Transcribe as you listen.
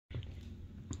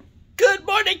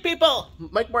morning, people!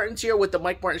 Mike Martins here with the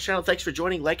Mike Martins channel. Thanks for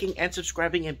joining, liking, and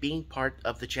subscribing, and being part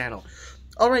of the channel.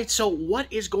 Alright, so what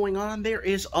is going on? There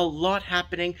is a lot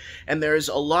happening, and there's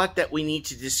a lot that we need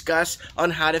to discuss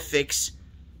on how to fix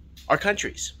our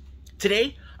countries.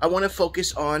 Today, I want to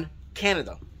focus on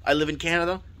Canada. I live in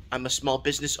Canada. I'm a small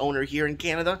business owner here in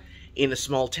Canada, in a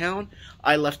small town.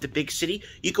 I left a big city.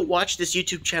 You can watch this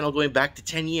YouTube channel going back to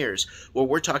 10 years where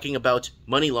we're talking about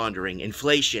money laundering,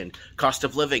 inflation, cost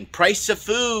of living, price of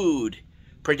food,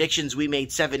 predictions we made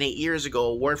 7-8 years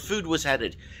ago, where food was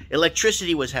headed,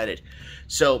 electricity was headed.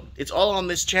 So it's all on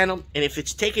this channel, and if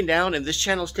it's taken down, and this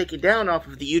channel is taken down off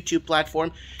of the YouTube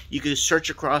platform, you can search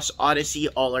across Odyssey.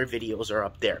 All our videos are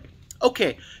up there.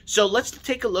 Okay, so let's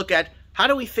take a look at how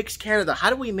do we fix Canada? How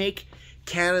do we make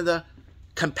Canada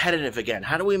competitive again?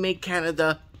 How do we make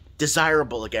Canada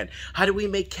desirable again? How do we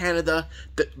make Canada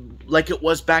like it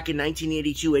was back in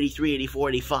 1982, 83, 84,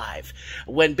 85,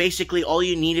 when basically all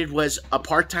you needed was a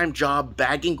part-time job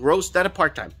bagging groceries, not a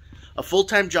part-time, a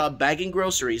full-time job bagging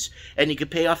groceries, and you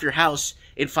could pay off your house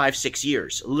in 5-6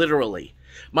 years, literally.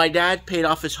 My dad paid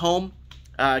off his home,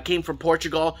 came from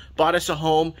Portugal, bought us a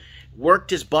home, worked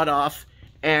his butt off,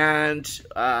 and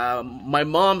my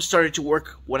mom started to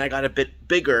work when I got a bit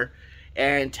bigger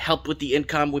and help with the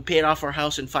income. We paid off our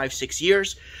house in 5-6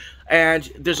 years, and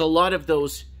there's a lot of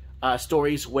those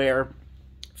stories where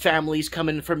families come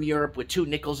in from Europe with 2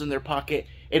 nickels in their pocket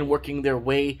and working their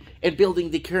way and building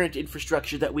the current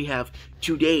infrastructure that we have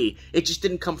today. It just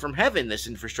didn't come from heaven, this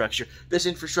infrastructure. This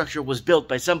infrastructure was built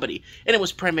by somebody, and it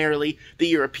was primarily the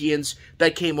Europeans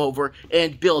that came over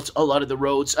and built a lot of the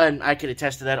roads, and I can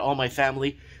attest to that. All my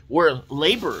family were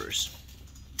laborers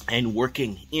and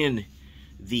working in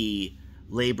the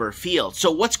labor field.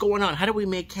 So what's going on? How do we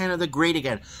make Canada great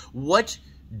again? What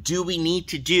do we need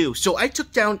to do? So I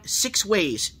took down 6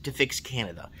 ways to fix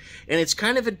Canada. And it's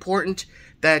kind of important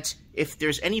that if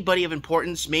there's anybody of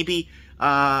importance, maybe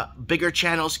bigger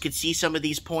channels could see some of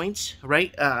these points,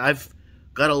 right? I've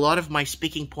got a lot of my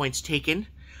speaking points taken.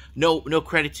 No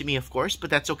credit to me, of course, but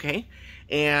that's okay.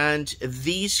 And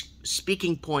these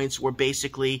speaking points were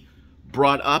basically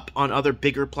brought up on other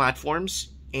bigger platforms,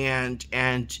 and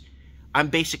I'm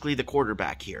basically the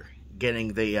quarterback here,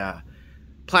 getting the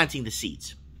planting the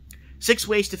seeds. 6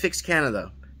 ways to fix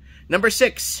Canada. Number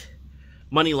 6,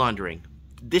 money laundering.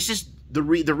 This is the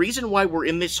reason why we're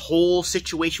in this whole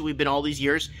situation we've been all these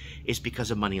years is because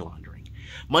of money laundering.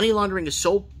 Money laundering is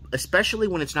so, especially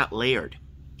when it's not layered.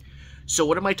 So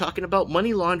what am I talking about?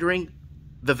 Money laundering,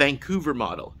 the Vancouver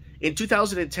model. In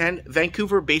 2010,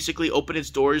 Vancouver basically opened its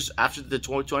doors after the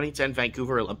 2010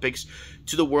 Vancouver Olympics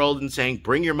to the world and saying,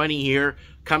 bring your money here,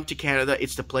 come to Canada,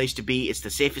 it's the place to be, it's the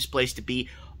safest place to be,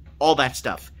 all that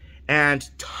stuff. And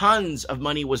tons of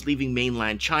money was leaving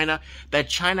mainland China, that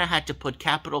China had to put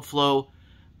capital flow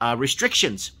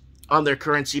restrictions on their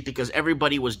currency because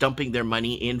everybody was dumping their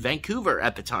money in Vancouver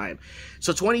at the time.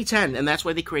 So 2010, and that's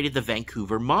why they created the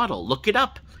Vancouver model. Look it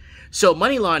up. So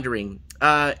money laundering,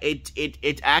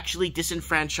 it actually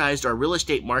disenfranchised our real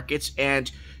estate markets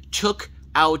and took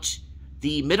out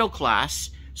the middle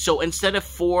class. So instead of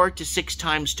 4 to 6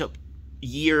 times to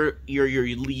your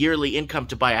yearly income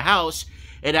to buy a house,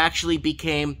 it actually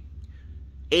became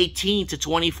 18 to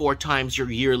 24 times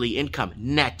your yearly income,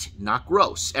 net, not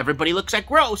gross. Everybody looks at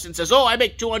gross and says, oh, I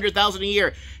make $200,000 a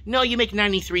year. No, you make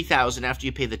 $93,000 after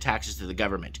you pay the taxes to the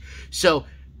government. So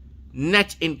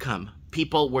net income.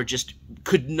 People were just,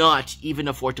 could not even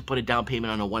afford to put a down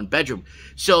payment on a 1-bedroom.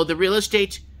 So the real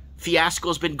estate fiasco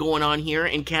has been going on here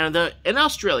in Canada and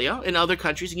Australia and other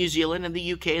countries, New Zealand and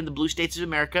the UK and the blue states of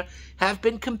America have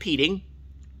been competing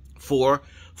for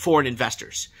foreign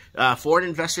investors. Foreign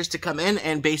investors to come in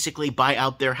and basically buy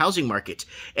out their housing market.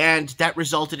 And that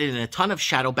resulted in a ton of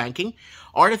shadow banking,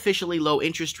 artificially low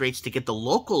interest rates to get the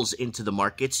locals into the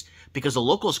markets because the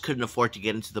locals couldn't afford to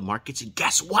get into the markets. And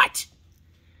guess what?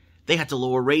 They had to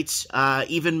lower rates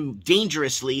even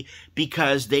dangerously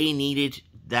because they needed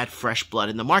that fresh blood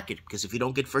in the market. Because if you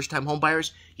don't get first-time home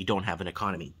buyers, you don't have an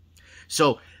economy.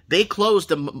 So they closed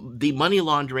the money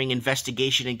laundering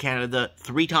investigation in Canada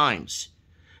 3 times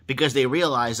because they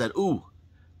realized that, ooh,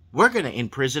 we're going to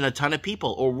imprison a ton of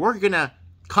people, or we're going to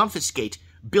confiscate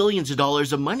billions of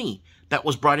dollars of money that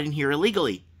was brought in here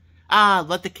illegally.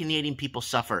 Let the Canadian people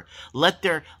suffer. Let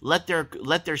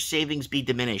their savings be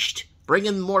diminished. Bring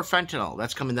in more fentanyl.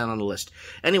 That's coming down on the list.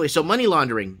 Anyway, so money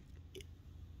laundering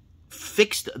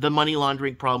fixed the money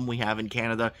laundering problem we have in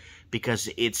Canada because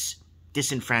it's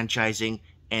disenfranchising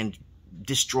and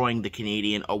destroying the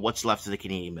Canadian, or what's left of the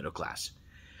Canadian middle class.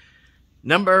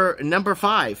 Number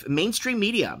 5, mainstream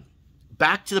media.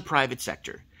 Back to the private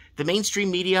sector. The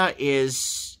mainstream media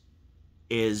is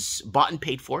is bought and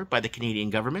paid for by the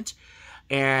Canadian government.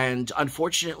 And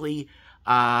unfortunately,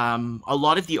 a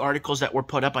lot of the articles that were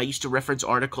put up, I used to reference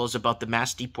articles about the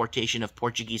mass deportation of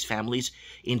Portuguese families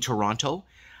in Toronto.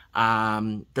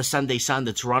 The Sunday Sun,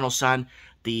 the Toronto Sun,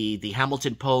 the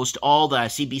Hamilton Post, all the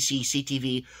CBC,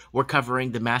 CTV were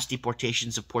covering the mass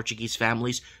deportations of Portuguese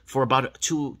families for about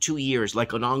two years,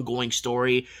 like an ongoing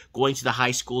story, going to the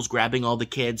high schools, grabbing all the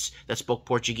kids that spoke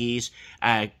Portuguese,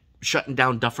 shutting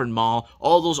down Dufferin Mall.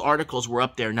 All those articles were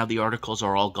up there. Now the articles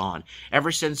are all gone.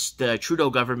 Ever since the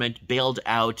Trudeau government bailed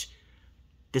out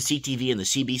the CTV and the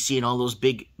CBC and all those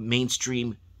big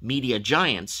mainstream media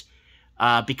giants,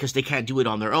 because they can't do it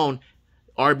on their own,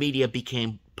 our media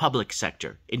became public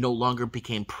sector. It no longer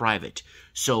became private.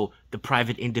 So the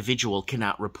private individual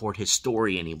cannot report his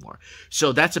story anymore.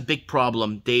 So that's a big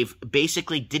problem. They've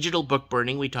basically digital book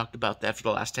burning. We talked about that for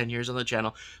the last 10 years on the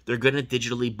channel. They're going to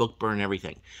digitally book burn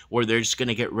everything, where they're just going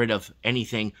to get rid of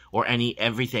anything or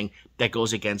everything that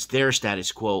goes against their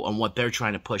status quo and what they're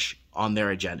trying to push on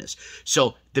their agendas.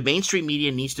 So the mainstream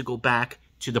media needs to go back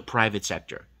to the private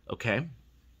sector. Okay?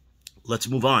 Let's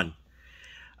move on.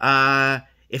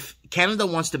 If Canada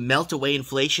wants to melt away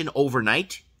inflation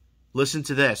overnight, listen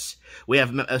to this. We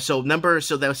have, that was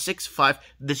 6.5.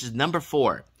 This is number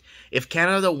 4. If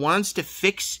Canada wants to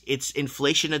fix its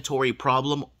inflationatory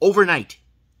problem overnight,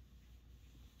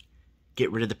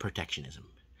 get rid of the protectionism.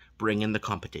 Bring in the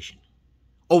competition.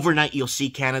 Overnight, you'll see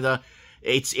Canada,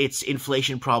 its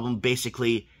inflation problem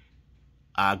basically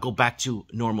go back to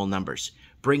normal numbers.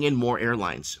 Bring in more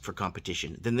airlines for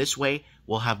competition. Then this way,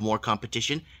 we'll have more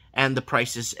competition, and the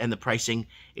prices and the pricing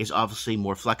is obviously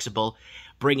more flexible.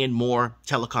 Bring in more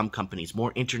telecom companies,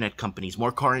 more internet companies,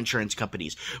 more car insurance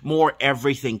companies, more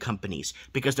everything companies,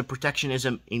 because the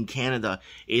protectionism in Canada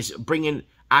is bring in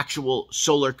actual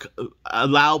solar,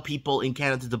 allow people in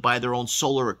Canada to buy their own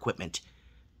solar equipment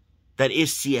that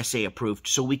is CSA approved,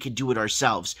 so we could do it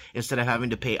ourselves instead of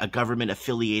having to pay a government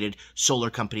affiliated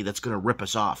solar company that's going to rip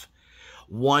us off.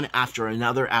 One after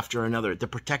another after another. The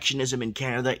protectionism in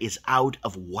Canada is out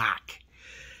of whack.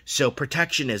 So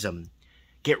protectionism,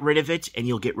 get rid of it and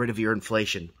you'll get rid of your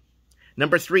inflation.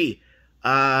 Number 3,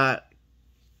 cut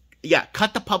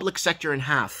the public sector in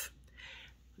half.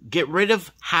 Get rid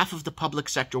of half of the public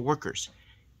sector workers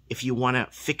if you want to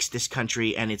fix this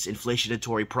country and its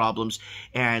inflationatory problems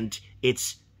and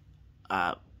its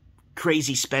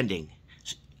crazy spending.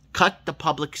 Cut the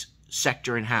public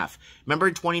sector in half. Remember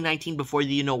in 2019, before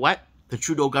the the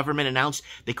Trudeau government announced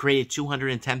they created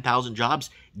 210,000 jobs?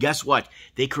 Guess what?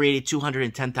 They created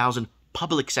 210,000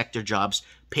 public sector jobs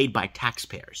paid by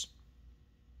taxpayers.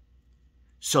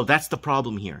 So that's the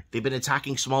problem here. They've been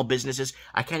attacking small businesses.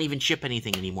 I can't even ship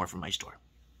anything anymore from my store.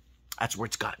 That's where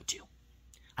it's gotten to.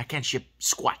 I can't ship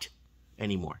squat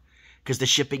anymore because the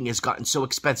shipping has gotten so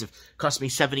expensive. It cost me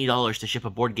 $70 to ship a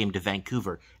board game to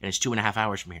Vancouver, and it's 2.5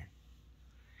 hours from here.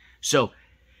 So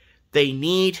they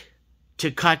need to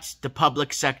cut the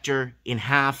public sector in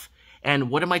half.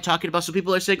 And what am I talking about? So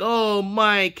people are saying, "Oh,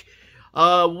 Mike,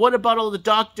 what about all the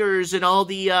doctors and all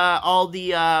the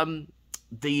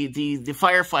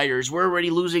firefighters? We're already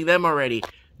losing them already."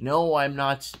 No, I'm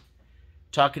not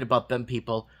talking about them,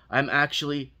 people. I'm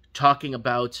actually talking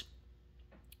about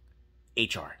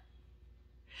HR.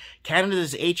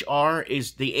 Canada's HR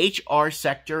is the HR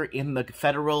sector in the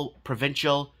federal,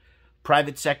 provincial,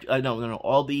 private sector,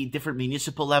 all the different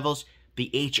municipal levels, the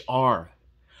HR.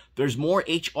 There's more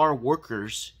HR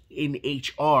workers in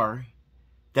HR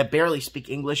that barely speak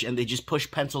English and they just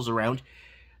push pencils around.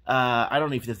 I don't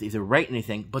know if they write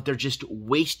anything, but they're just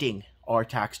wasting our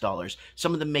tax dollars.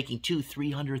 Some of them making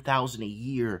 $200,000-300,000 a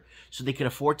year so they can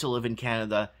afford to live in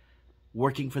Canada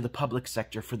working for the public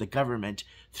sector, for the government,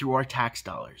 through our tax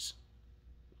dollars.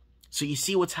 So you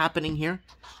see what's happening here?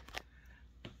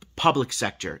 Public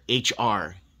sector,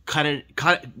 HR,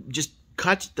 just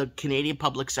cut the Canadian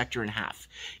public sector in half.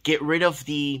 Get rid of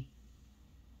the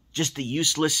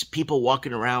useless people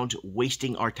walking around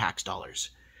wasting our tax dollars.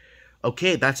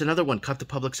 Okay, that's another one. Cut the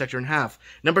public sector in half.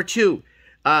 Number 2,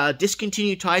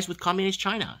 discontinue ties with communist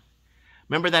China.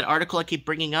 Remember that article I keep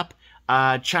bringing up?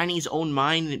 Chinese-owned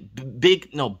mine,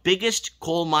 biggest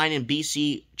coal mine in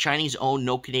BC, Chinese-owned,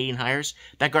 no Canadian hires.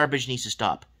 That garbage needs to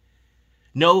stop.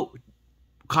 No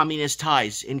communist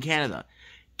ties in Canada.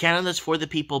 Canada's for the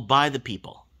people, by the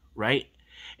people, right?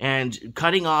 And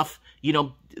cutting off,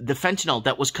 the fentanyl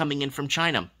that was coming in from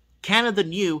China. Canada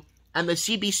knew, and the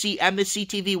CBC and the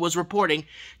CTV was reporting,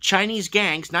 Chinese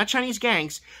gangs, not Chinese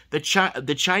gangs,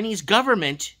 the Chinese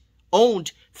government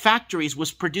owned factories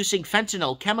was producing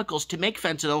fentanyl, chemicals to make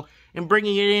fentanyl, and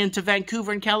bringing it into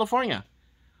Vancouver and California.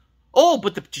 Oh,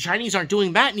 but the Chinese aren't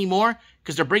doing that anymore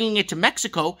because they're bringing it to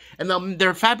Mexico, and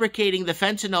they're fabricating the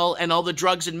fentanyl and all the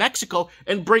drugs in Mexico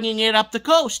and bringing it up the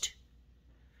coast.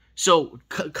 So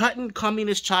cutting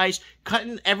communist ties,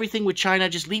 cutting everything with China,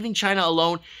 just leaving China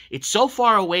alone. It's so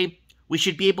far away. We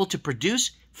should be able to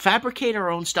produce, fabricate our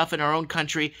own stuff in our own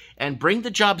country, and bring the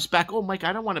jobs back. Oh, Mike,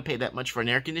 I don't want to pay that much for an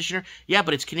air conditioner. Yeah,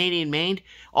 but it's Canadian made.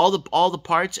 All the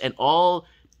parts and all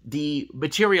the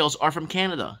materials are from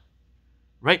Canada.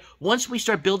 Right? Once we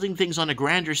start building things on a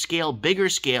grander scale, bigger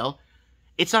scale,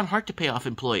 it's not hard to pay off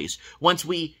employees. Once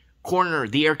we corner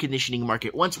the air conditioning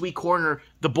market, once we corner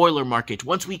the boiler market,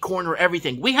 once we corner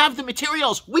everything, we have the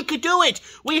materials. We could do it.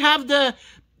 We have the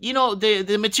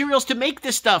materials to make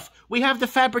this stuff. We have the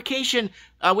fabrication.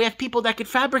 We have people that could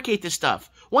fabricate this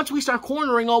stuff. Once we start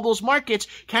cornering all those markets,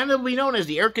 Canada will be known as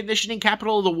the air conditioning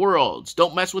capital of the world.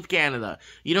 Don't mess with Canada.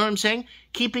 You know what I'm saying?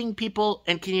 Keeping people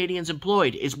and Canadians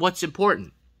employed is what's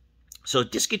important. So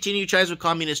discontinue ties with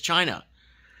communist China.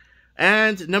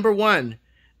 And number one,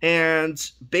 and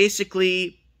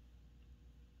basically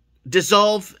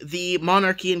dissolve the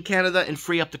monarchy in Canada and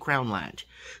free up the Crown land.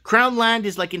 Crown land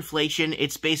is like inflation.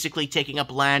 It's basically taking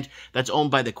up land that's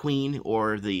owned by the Queen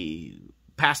or the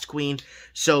past Queen.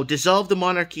 So dissolve the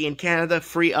monarchy in Canada,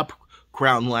 free up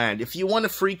Crown land. If you want to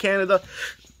free Canada,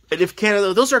 and if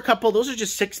Canada, those are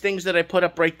just 6 things that I put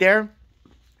up right there.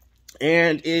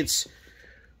 And it's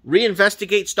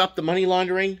reinvestigate, stop the money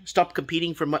laundering, stop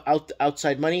competing for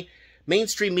outside money.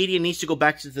 Mainstream media needs to go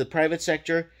back to the private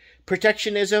sector.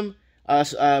 Protectionism,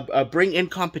 bring in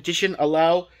competition,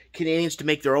 allow Canadians to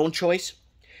make their own choice,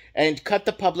 and cut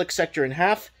the public sector in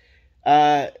half.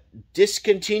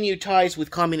 Discontinue ties with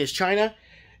communist China,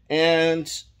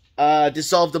 and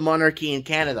dissolve the monarchy in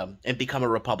Canada and become a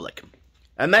republic.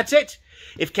 And that's it.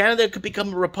 If Canada could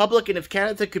become a republic, and if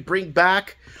Canada could bring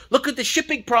back, look at the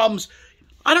shipping problems.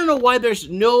 I don't know why there's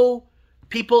no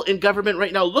people in government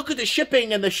right now. Look at the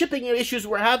shipping and the shipping issues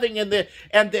we're having, and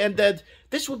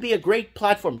this would be a great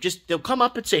platform. Just they'll come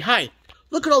up and say, "Hi,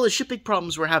 look at all the shipping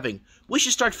problems we're having. We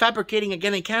should start fabricating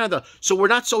again in Canada, so we're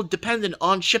not so dependent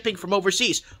on shipping from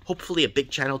overseas." Hopefully, a big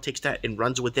channel takes that and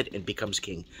runs with it and becomes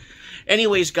king.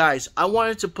 Anyways, guys, I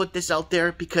wanted to put this out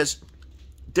there because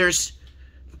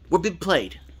we're being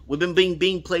played. We've been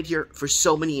being played here for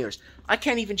so many years. I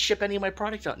can't even ship any of my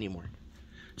product out anymore.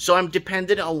 So I'm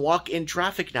dependent on walk-in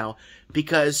traffic now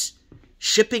because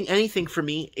shipping anything for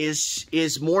me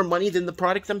is more money than the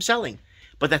product I'm selling.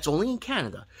 But that's only in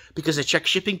Canada because I checked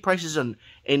shipping prices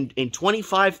in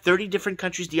 25, 30 different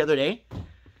countries the other day,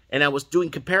 and I was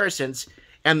doing comparisons,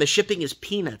 and the shipping is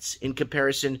peanuts in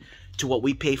comparison to what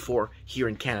we pay for here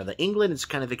in Canada. England is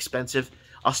kind of expensive.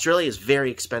 Australia is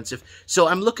very expensive. So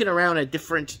I'm looking around at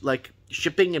different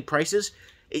shipping and prices.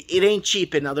 It ain't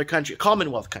cheap in other countries,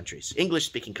 Commonwealth countries,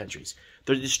 English-speaking countries.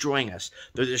 They're destroying us.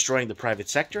 They're destroying the private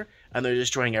sector, and they're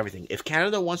destroying everything. If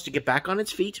Canada wants to get back on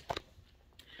its feet,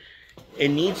 it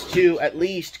needs to at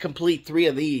least complete 3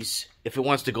 of these if it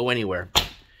wants to go anywhere.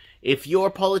 If your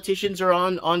politicians are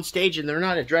on stage and they're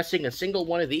not addressing a single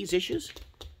one of these issues,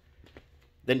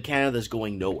 then Canada's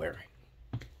going nowhere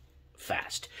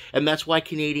fast. And that's why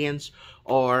Canadians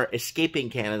are escaping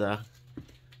Canada.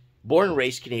 Born and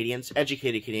raised Canadians,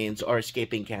 educated Canadians are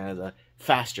escaping Canada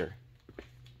faster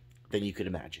than you could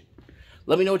imagine.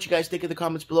 Let me know what you guys think in the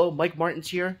comments below. Mike Martins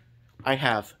here. I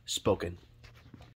have spoken.